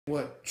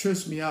what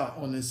trips me out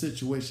on this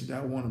situation that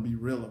I want to be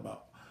real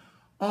about.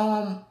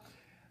 Um,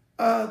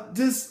 I've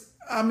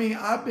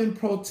been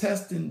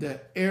protesting the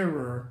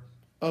error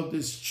of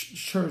this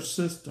church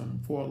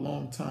system for a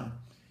long time.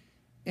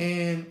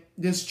 And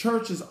this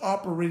church is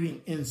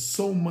operating in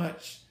so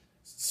much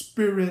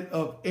spirit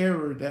of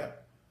error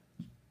that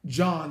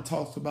John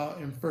talks about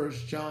in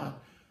First John.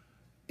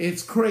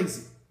 It's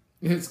crazy.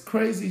 It's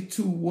crazy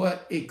to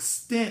what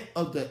extent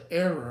of the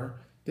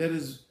error that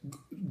is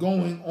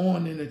going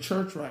on in the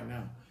church right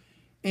now.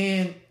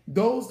 And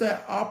those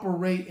that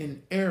operate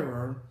in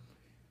error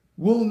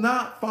will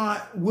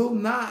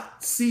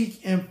not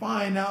seek and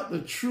find out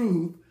the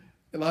truth,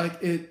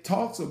 like it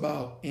talks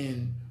about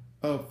in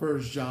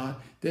First John,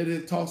 that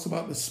it talks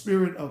about the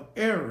spirit of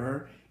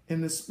error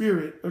and the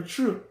spirit of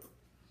truth.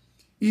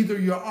 Either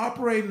you're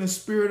operating in the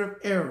spirit of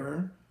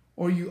error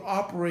or you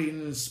operate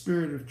in the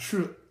spirit of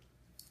truth.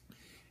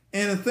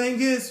 And the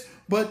thing is,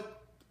 but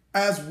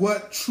as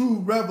what true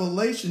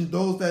revelation,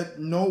 those that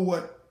know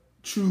what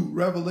true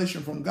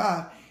revelation from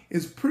God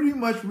is pretty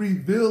much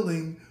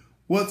revealing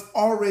what's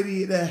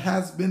already that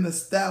has been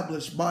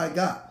established by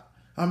God.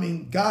 I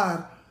mean,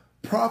 God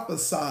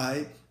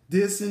prophesied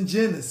this in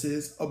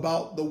Genesis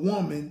about the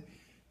woman,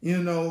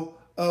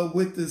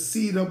 with the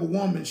seed of a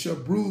woman shall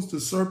bruise the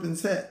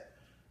serpent's head.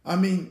 I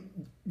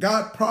mean,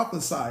 God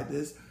prophesied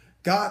this.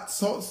 God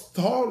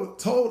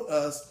told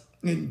us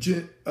in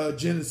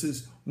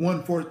Genesis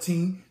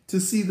 1:14 to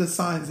see the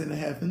signs in the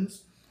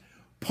heavens.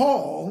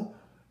 Paul,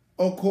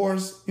 of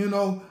course,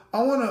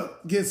 I want to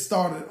get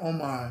started on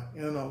my,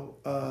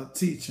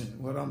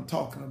 teaching, what I'm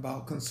talking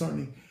about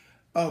concerning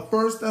 1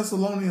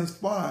 Thessalonians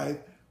 5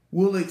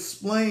 will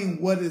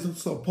explain what is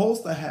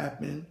supposed to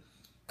happen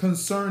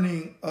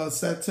concerning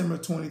September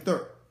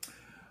 23rd.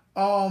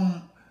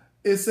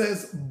 It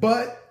says,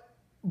 but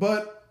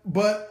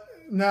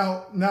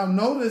now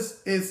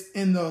notice it's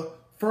in the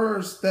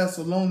 1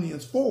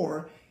 Thessalonians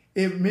 4,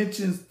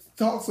 it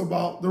talks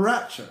about the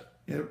rapture.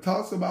 It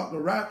talks about the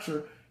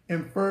rapture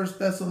in 1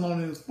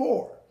 Thessalonians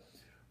 4.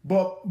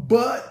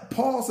 But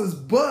Paul says,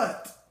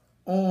 but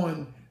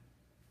on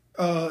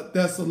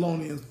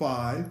Thessalonians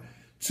 5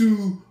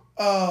 to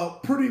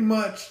pretty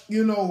much,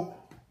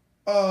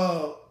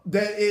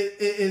 that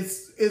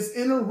it's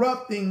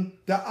interrupting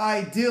the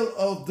ideal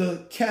of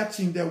the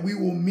catching that we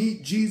will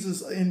meet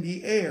Jesus in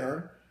the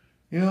air.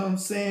 You know what I'm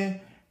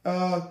saying?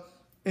 But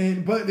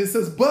it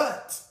says,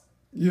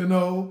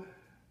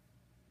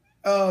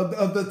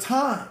 of the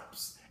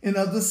times and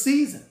of the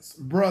seasons,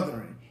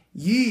 brethren,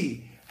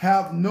 ye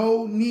have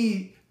no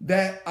need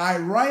that I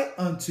write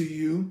unto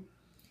you,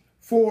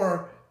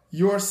 for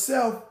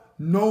yourself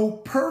know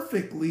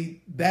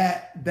perfectly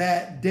that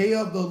day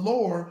of the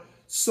Lord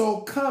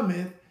so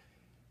cometh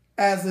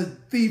as a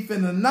thief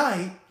in the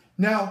night.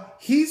 Now,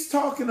 he's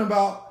talking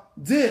about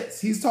this.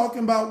 He's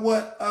talking about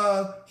what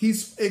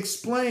he's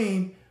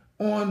explained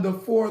on the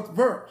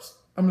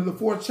the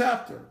fourth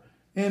chapter,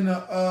 in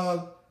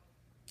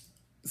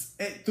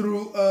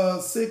through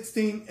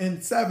 16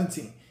 and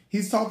 17.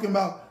 He's talking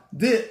about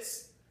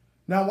this.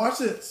 Now, watch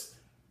this.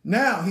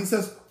 Now, he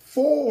says,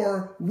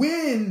 for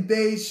when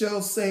they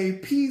shall say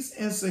peace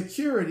and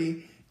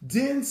security,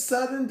 then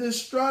sudden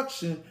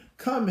destruction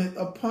cometh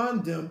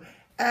upon them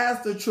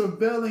as the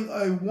travailing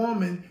a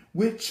woman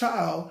with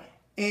child,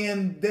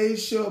 and they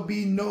shall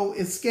be no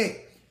escape.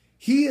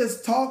 He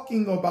is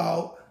talking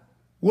about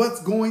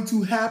what's going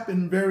to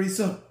happen very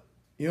soon.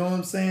 You know what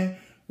I'm saying?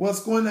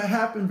 What's going to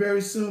happen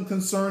very soon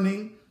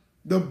concerning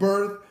the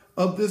birth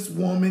of this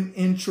woman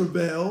in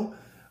travail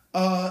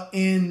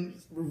in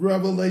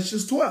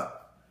Revelations 12.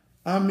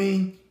 I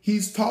mean,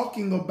 he's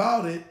talking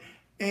about it,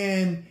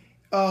 and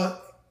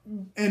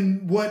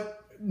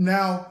what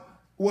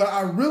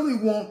I really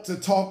want to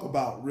talk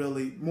about,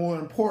 really more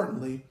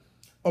importantly,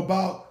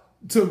 about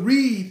to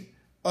read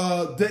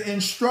the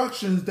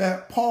instructions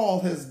that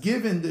Paul has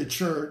given the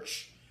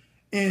church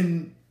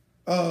in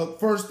 1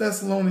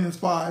 Thessalonians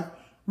 5.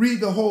 Read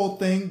the whole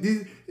thing.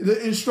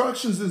 The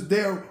instructions is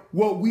there,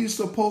 what we're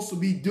supposed to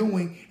be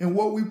doing and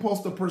what we're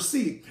supposed to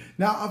perceive.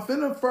 Now, I'm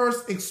finna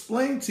first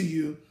explain to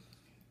you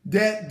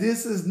that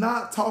this is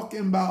not talking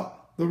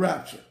about the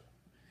rapture.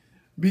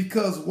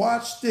 Because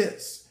watch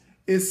this.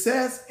 It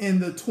says in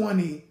the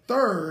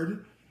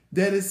 23rd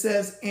that it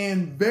says,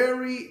 and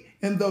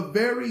the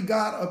very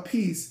God of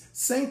peace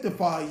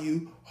sanctify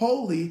you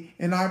wholly,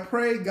 and I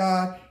pray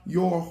God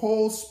your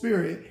whole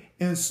spirit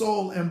and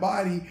soul and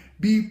body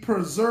be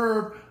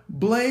preserved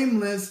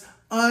blameless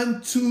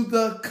unto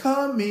the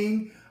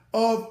coming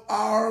of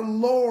our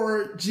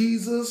Lord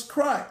Jesus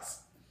Christ.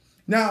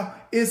 Now,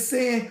 it's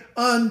saying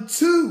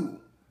unto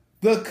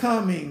the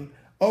coming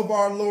of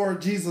our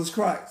Lord Jesus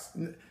Christ.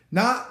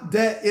 Not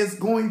that it's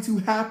going to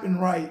happen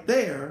right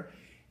there.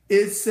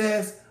 It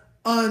says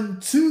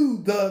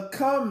unto the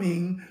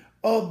coming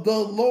of the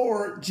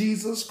Lord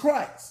Jesus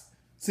Christ.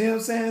 See what I'm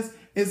saying?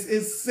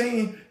 It's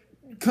saying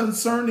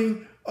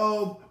concerning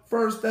of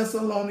 1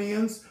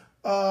 Thessalonians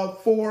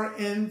 4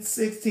 and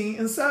 16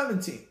 and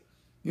 17.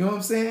 You know what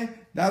I'm saying?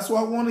 That's why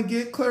I want to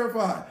get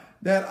clarified,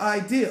 that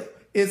idea.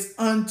 is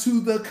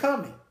unto the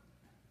coming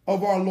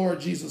of our Lord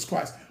Jesus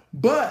Christ.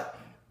 But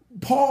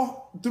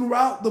Paul,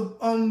 throughout the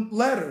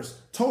letters,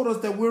 told us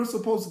that we're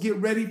supposed to get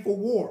ready for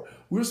war.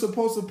 We're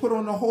supposed to put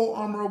on the whole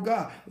armor of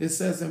God. It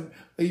says in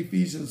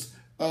Ephesians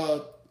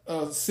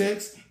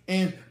 6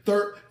 and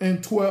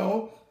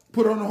 12,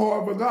 put on the whole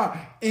armor of God.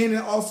 And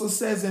it also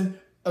says in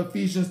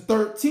Ephesians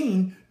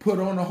 13, put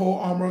on the whole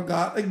armor of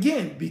God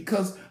again,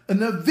 because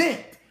an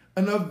event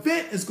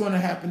is going to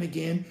happen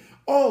again.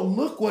 Oh,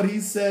 look what he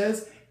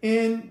says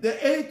in the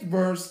 8th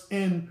verse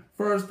in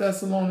 1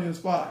 Thessalonians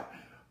 5.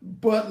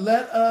 But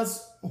let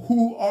us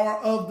who are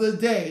of the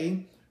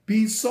day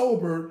be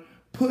sober,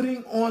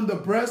 putting on the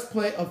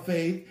breastplate of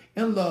faith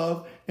and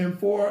love, and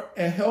for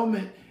a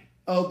helmet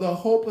of the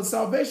hope of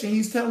salvation.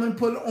 He's telling them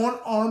put on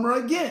armor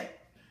again.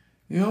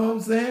 You know what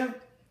I'm saying?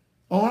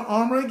 On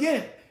armor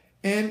again.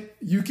 And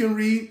you can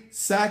read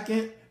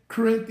 2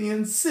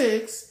 Corinthians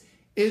 6.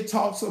 It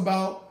talks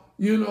about,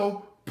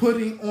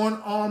 putting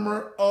on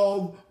armor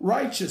of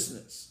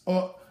righteousness.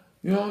 Or,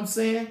 you know what I'm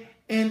saying?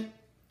 And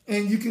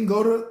you can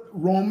go to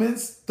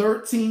Romans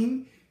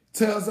 13,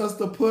 tells us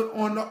to put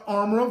on the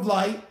armor of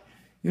light.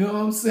 You know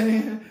what I'm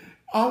saying?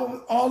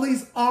 All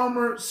these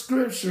armor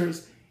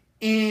scriptures,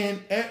 and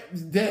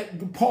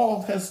that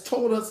Paul has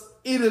told us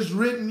it is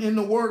written in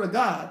the Word of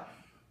God.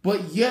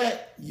 But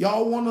yet,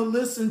 y'all want to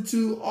listen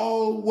to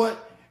all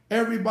what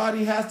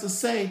everybody has to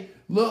say.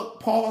 Look,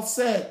 Paul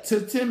said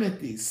to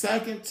Timothy,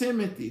 2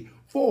 Timothy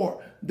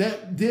 4, that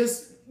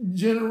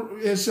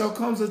it shall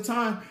come a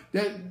time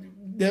that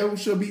there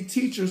shall be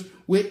teachers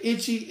with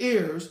itchy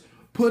ears,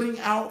 putting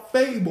out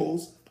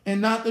fables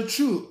and not the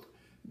truth.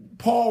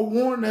 Paul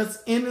warned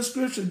us in the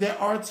scripture that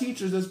our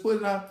teachers that's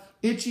putting out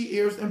itchy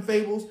ears and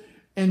fables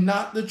and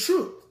not the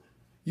truth.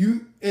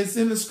 It's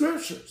in the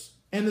scriptures.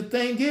 And the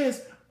thing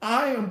is,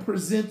 I am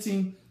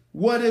presenting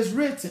what is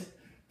written.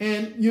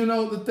 And,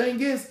 the thing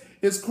is,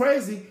 it's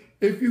crazy.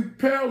 If you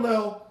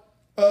parallel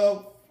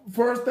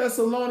 1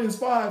 Thessalonians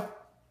 5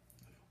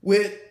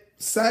 with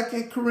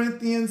 2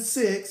 Corinthians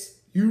 6,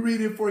 you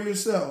read it for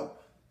yourself.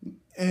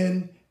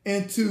 And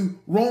to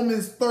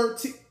Romans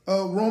 13,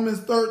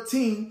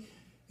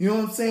 you know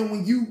what I'm saying?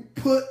 When you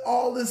put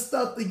all this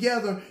stuff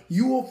together,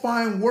 you will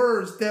find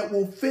words that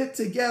will fit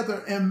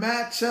together and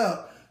match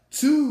up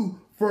to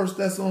 1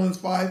 Thessalonians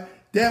 5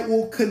 that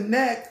will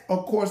connect,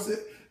 of course,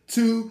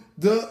 to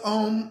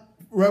the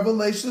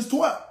Revelations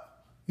 12.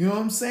 You know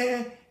what I'm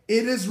saying?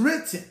 It is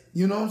written.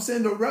 You know what I'm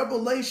saying? The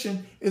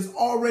revelation is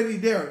already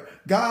there.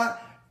 God,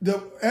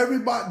 the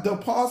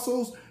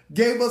apostles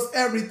gave us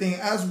everything,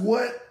 as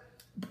what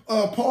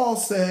Paul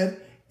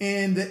said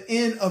in the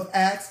end of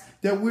Acts,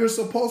 that we're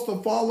supposed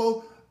to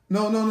follow.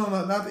 No,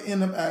 not the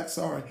end of Acts,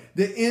 sorry.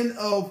 The end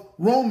of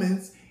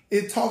Romans,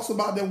 it talks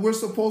about that we're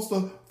supposed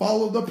to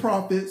follow the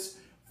prophets,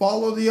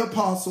 follow the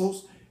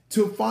apostles,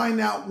 to find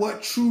out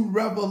what true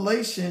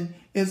revelation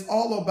is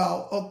all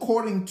about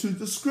according to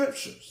the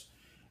scriptures.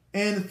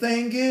 And the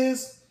thing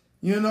is,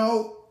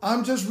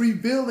 I'm just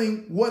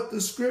revealing what the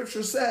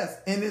scripture says,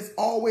 and it's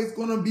always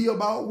going to be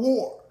about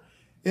war.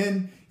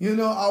 And,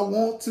 I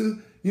want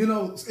to,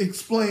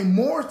 explain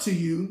more to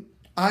you.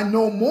 I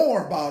know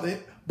more about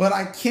it, but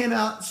I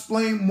cannot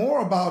explain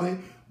more about it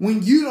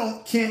when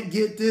you can't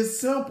get this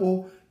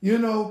simple,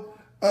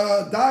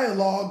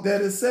 dialogue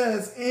that it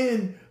says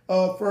in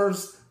 1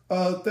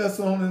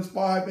 Thessalonians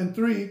 5 and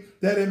 3,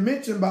 that it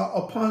mentioned about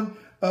upon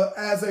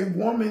as a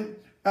woman,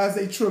 as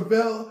a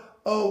travail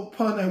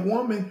upon a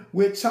woman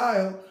with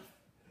child.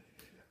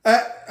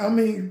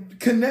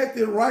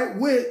 Connected right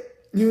with,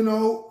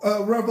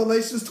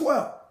 Revelations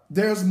 12.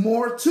 There's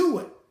more to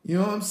it. You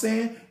know what I'm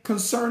saying?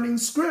 Concerning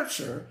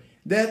scripture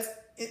that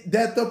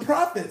the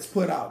prophets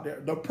put out there.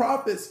 The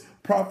prophets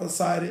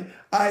prophesied it.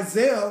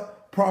 Isaiah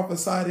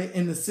prophesied it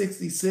in the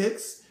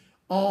 66.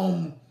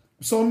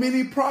 So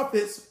many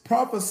prophets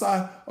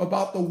prophesy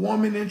about the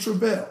woman in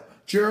travail.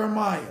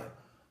 Jeremiah.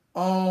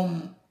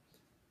 A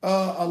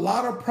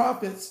lot of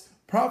prophets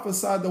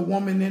prophesied the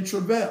woman in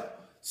travail.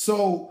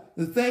 So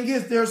the thing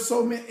is, there's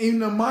so many, even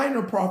the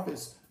minor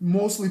prophets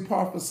mostly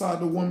prophesied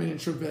the woman in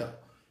travail.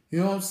 You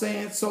know what I'm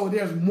saying? So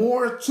there's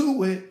more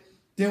to it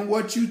than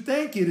what you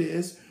think it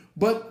is.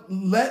 But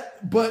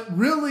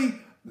really,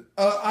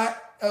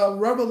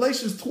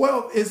 Revelations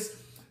 12 is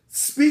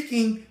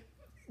speaking,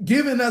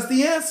 giving us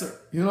the answer.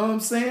 You know what I'm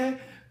saying?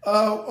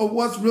 Of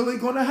what's really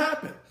going to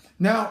happen.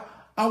 Now,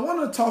 I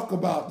want to talk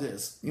about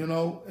this,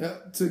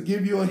 to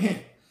give you a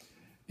hint,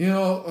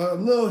 a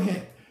little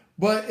hint.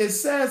 But it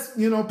says,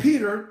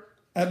 Peter,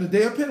 at the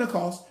day of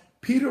Pentecost,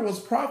 Peter was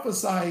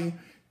prophesying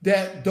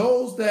that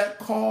those that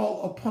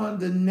call upon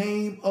the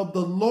name of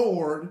the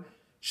Lord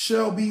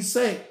shall be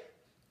saved.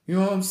 You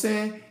know what I'm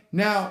saying?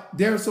 Now,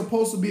 there's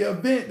supposed to be an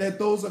event that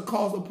those that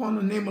call upon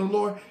the name of the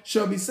Lord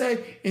shall be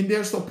saved. And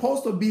there's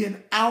supposed to be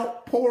an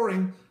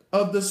outpouring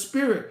of the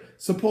Spirit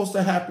supposed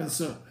to happen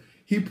soon.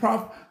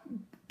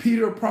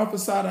 Peter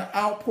prophesied an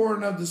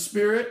outpouring of the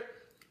Spirit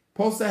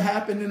supposed to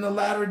happen in the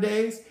latter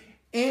days.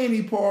 And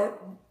he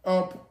prophesied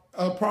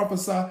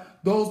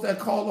those that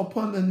call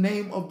upon the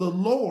name of the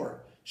Lord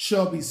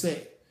shall be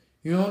saved.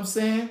 You know what I'm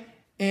saying?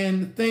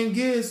 And the thing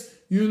is,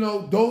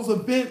 those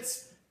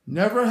events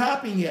never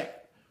happened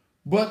yet.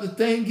 But the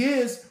thing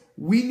is,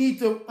 we need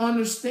to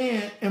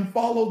understand and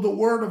follow the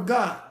word of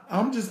God.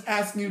 I'm just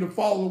asking you to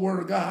follow the word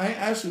of God. I ain't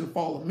asking you to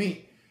follow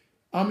me.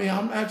 I'm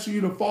asking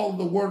you to follow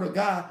the word of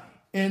God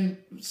and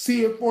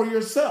see it for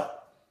yourself.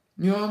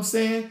 You know what I'm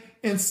saying?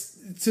 And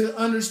to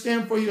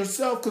understand for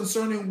yourself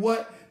concerning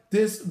what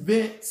this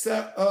event,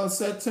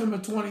 September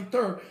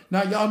 23rd.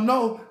 Now, y'all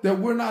know that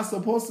we're not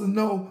supposed to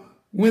know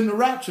when the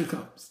rapture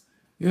comes.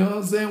 You know what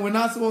I'm saying? We're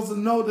not supposed to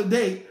know the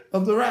date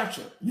of the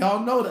rapture.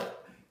 Y'all know that.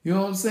 You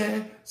know what I'm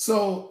saying?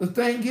 So the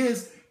thing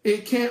is,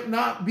 it can't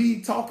not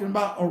be talking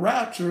about a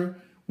rapture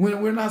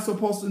when we're not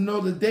supposed to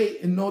know the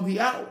date and know the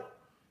hour.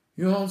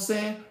 You know what I'm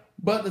saying?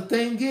 But the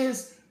thing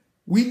is,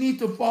 we need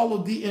to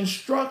follow the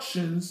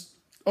instructions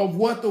of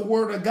what the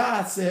word of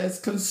God says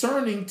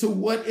concerning to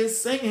what it's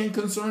saying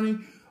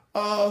concerning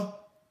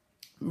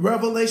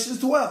Revelation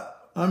 12.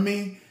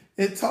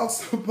 It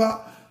talks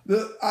about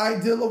the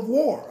ideal of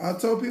war. I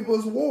tell people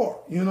it's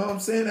war. You know what I'm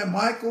saying? That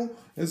Michael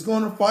is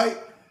going to fight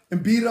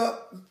and beat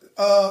up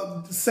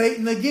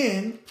Satan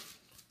again.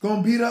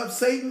 Going to beat up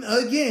Satan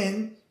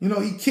again.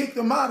 He kicked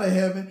him out of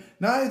heaven.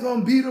 Now he's going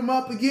to beat him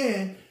up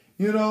again.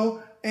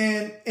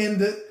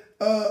 And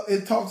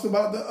it talks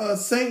about the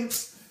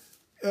saints,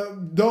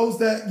 those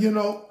that,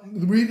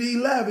 read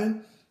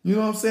 11, you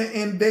know what I'm saying?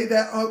 And they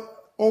that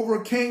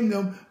overcame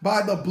them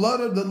by the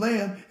blood of the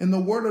Lamb and the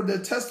word of their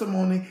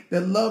testimony,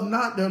 that love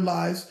not their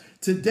lives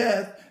to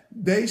death,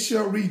 they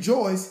shall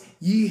rejoice,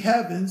 ye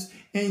heavens,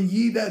 and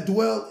ye that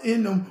dwell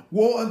in them.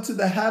 Woe unto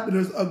the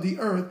inhabitants of the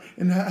earth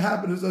and the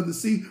inhabitants of the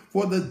sea,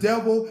 for the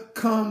devil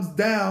comes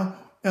down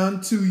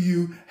unto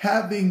you,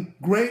 having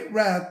great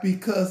wrath,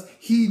 because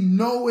he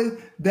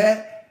knoweth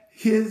that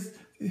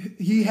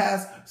he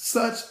has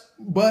such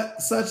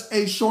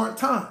a short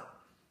time.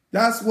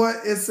 That's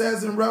what it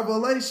says in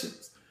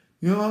Revelations.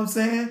 You know what I'm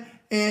saying?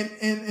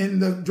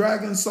 And the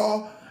dragon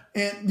saw,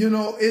 and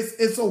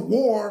it's a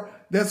war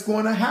that's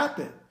going to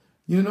happen.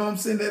 You know what I'm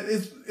saying? That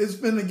it's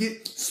going to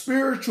get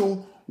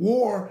spiritual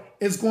war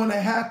is going to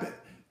happen.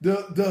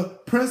 The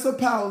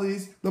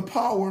principalities, the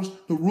powers,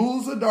 the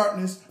rulers of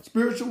darkness,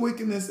 spiritual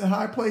wickedness in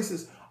high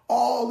places,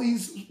 all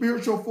these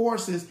spiritual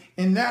forces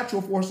and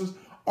natural forces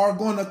are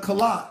going to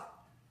collide.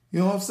 You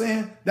know what I'm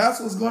saying? That's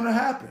what's going to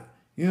happen.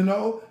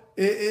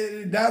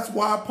 That's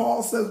why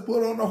Paul says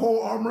put on the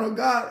whole armor of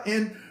God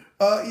in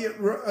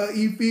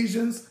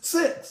Ephesians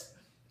 6.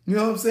 You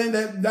know what I'm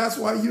saying? That's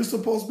why you're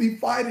supposed to be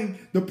fighting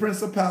the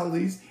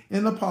principalities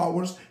and the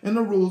powers and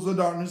the rulers of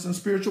darkness and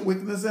spiritual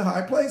wickedness in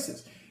high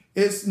places.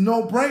 It's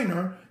no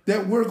brainer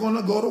that we're going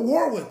to go to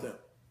war with them.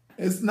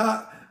 It's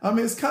not,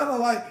 it's kind of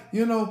like,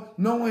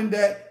 knowing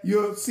that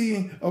you're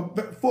seeing a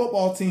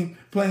football team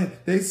playing.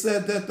 They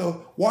said that the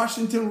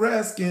Washington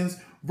Redskins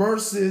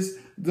versus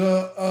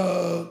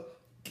the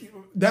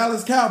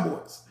Dallas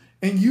Cowboys.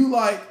 And you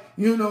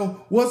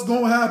what's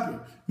going to happen?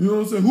 You know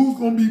what I'm saying? Who's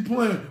going to be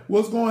playing?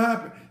 What's going to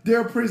happen?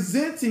 They're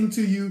presenting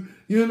to you,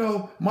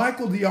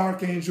 Michael the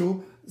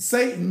Archangel,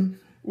 Satan.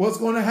 What's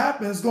going to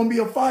happen? It's going to be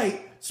a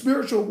fight,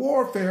 spiritual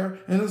warfare,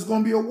 and it's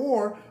going to be a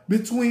war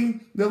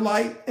between the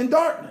light and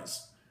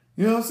darkness.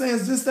 You know what I'm saying?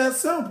 It's just that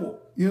simple.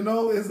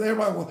 Is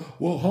everybody,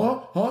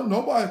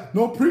 nobody,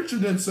 no preacher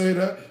didn't say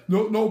that.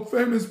 No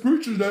famous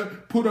preacher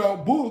that put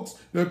out books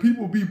that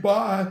people be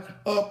buying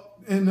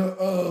up in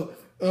the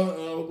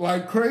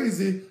like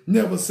crazy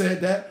never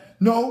said that.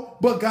 No,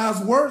 but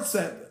God's word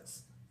said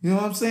this. You know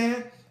what I'm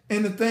saying?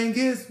 And the thing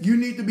is, you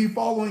need to be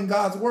following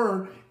God's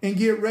word and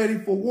get ready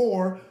for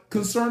war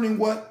concerning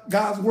what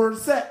God's word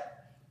said.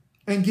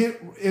 And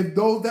if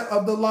those that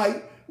of the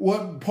light,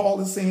 what Paul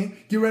is saying,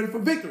 get ready for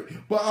victory.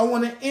 But I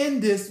want to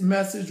end this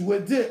message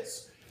with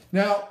this.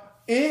 Now,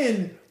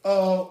 in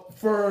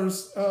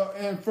First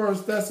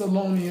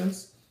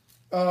Thessalonians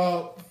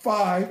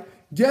 5,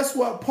 guess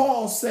what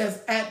Paul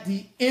says at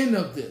the end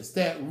of this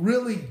that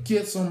really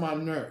gets on my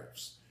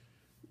nerves?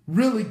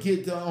 Really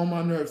get on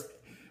my nerves.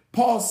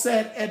 Paul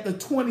said at the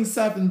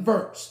 27th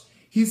verse,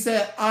 he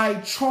said,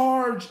 I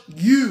charge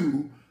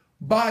you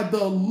by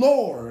the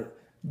Lord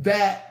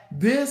that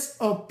this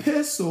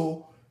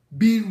epistle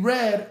be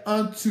read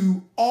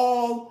unto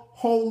all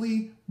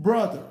holy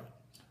brethren.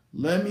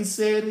 Let me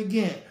say it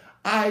again.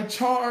 I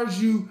charge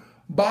you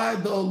by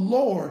the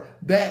Lord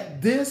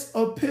that this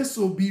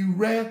epistle be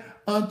read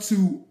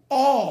unto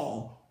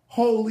all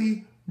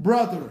holy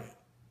brethren.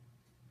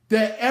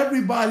 That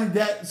everybody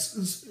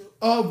that's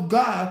of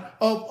God,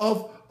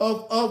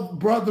 of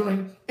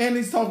brethren, and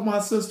he's talking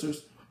about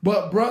sisters,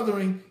 but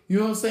brethren, you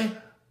know what I'm saying?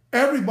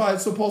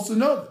 Everybody's supposed to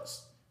know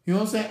this. You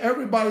know what I'm saying?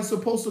 Everybody's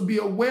supposed to be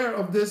aware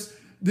of this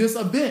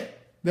event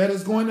that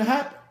is going to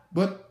happen.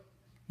 But,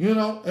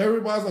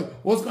 everybody's like,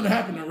 what's going to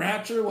happen? The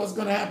rapture? What's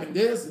going to happen?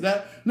 This,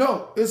 that?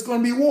 No, it's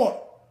going to be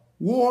war.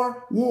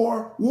 War,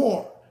 war,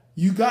 war.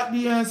 You got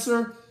the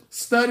answer.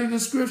 Study the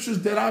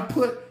scriptures that I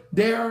put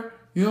there,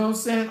 you know what I'm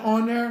saying,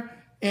 on there,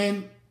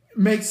 and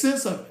make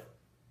sense of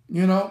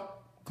it,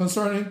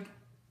 concerning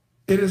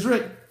it is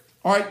written.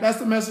 All right, that's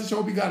the message.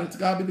 Hope you got it. To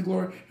God be the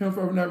glory. Him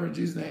forever and ever. In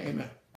Jesus' name, amen.